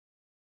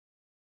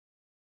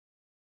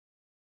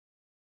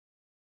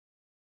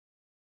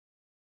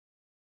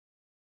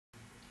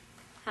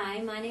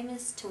Hi, my name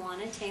is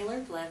Tuana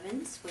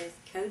Taylor-Blevins with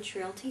Coach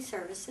Realty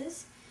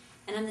Services,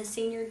 and I'm the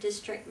Senior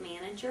District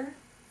Manager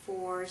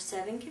for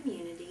 7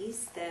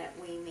 communities that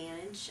we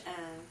manage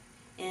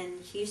in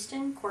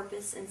Houston,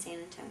 Corpus, and San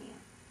Antonio.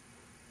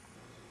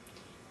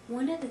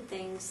 One of the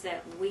things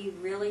that we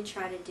really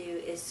try to do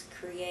is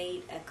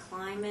create a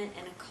climate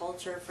and a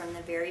culture from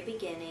the very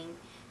beginning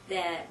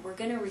that we're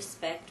going to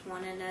respect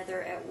one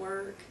another at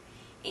work,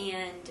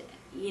 and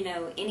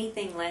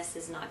anything less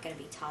is not going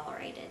to be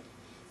tolerated.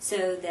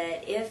 So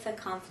that if a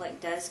conflict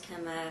does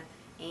come up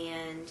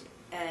and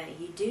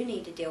you do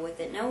need to deal with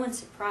it, no one's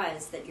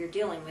surprised that you're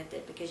dealing with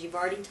it because you've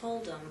already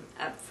told them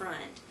up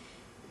front.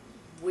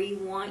 We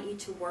want you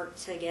to work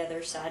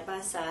together side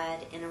by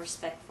side in a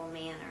respectful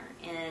manner,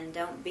 and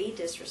don't be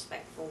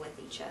disrespectful with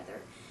each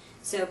other.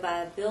 So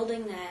by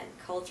building that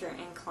culture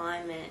and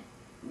climate,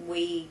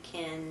 we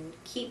can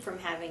keep from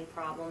having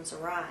problems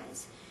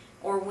arise.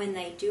 Or when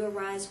they do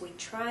arise, we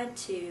try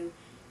to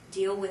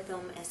deal with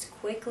them as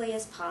quickly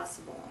as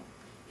possible,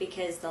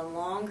 because the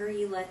longer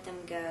you let them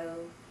go,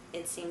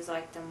 it seems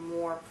like the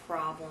more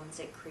problems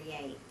it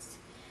creates.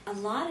 A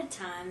lot of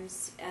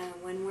times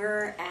when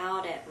we're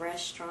out at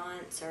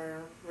restaurants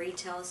or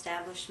retail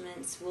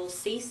establishments, we'll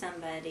see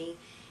somebody,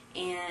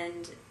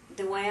 and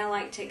the way I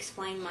like to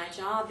explain my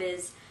job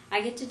is I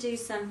get to do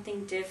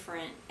something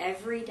different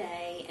every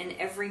day and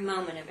every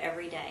moment of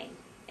every day.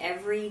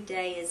 Every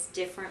day is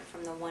different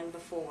from the one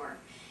before.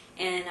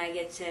 And I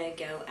get to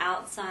go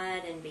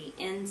outside and be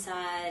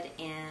inside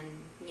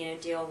and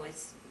deal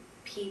with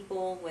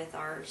people, with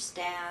our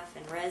staff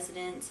and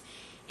residents.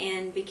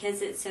 And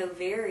because it's so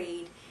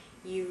varied,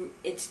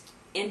 it's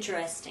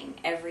interesting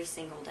every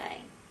single day.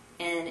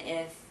 And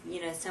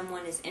if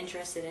someone is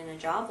interested in a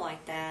job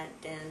like that,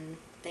 then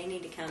they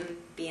need to come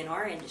be in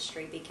our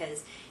industry,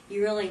 because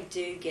you really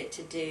do get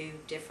to do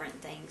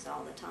different things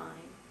all the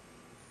time.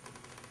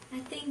 I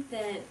think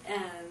that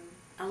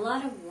a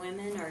lot of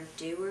women are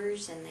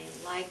doers, and they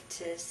like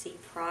to see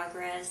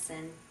progress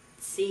and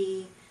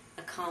see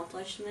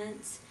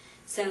accomplishments.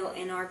 So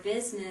in our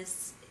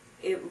business,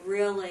 it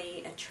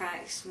really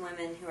attracts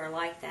women who are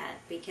like that,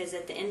 because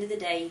at the end of the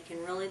day, you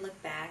can really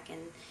look back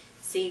and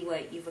see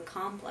what you've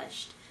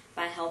accomplished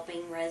by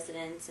helping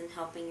residents and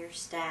helping your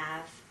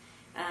staff,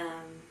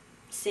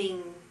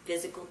 seeing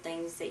physical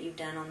things that you've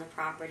done on the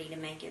property to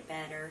make it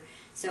better.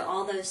 So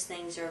all those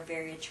things are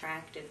very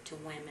attractive to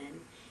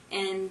women.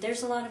 And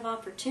there's a lot of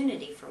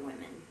opportunity for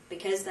women.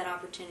 Because that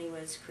opportunity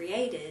was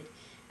created,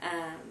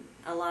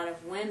 a lot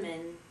of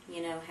women,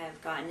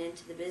 have gotten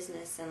into the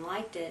business and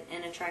liked it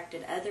and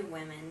attracted other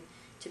women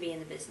to be in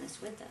the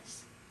business with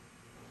us.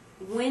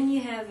 When you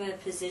have a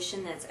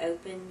position that's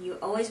open, you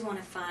always want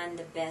to find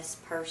the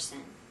best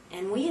person.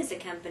 And we as a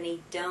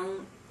company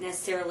don't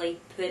necessarily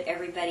put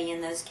everybody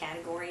in those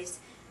categories.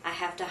 I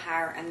have to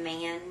hire a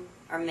man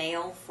or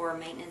male for a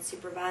maintenance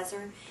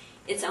supervisor.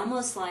 It's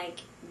almost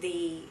like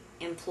the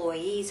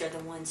employees are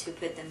the ones who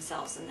put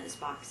themselves in those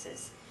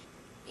boxes.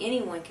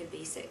 Anyone could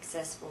be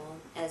successful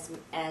as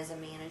a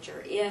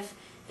manager if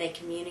they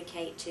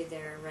communicate to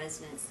their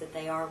residents that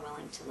they are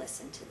willing to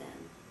listen to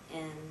them,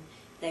 and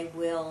they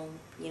will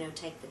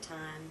take the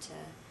time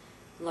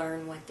to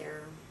learn what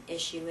their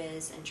issue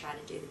is and try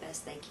to do the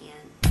best they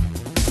can.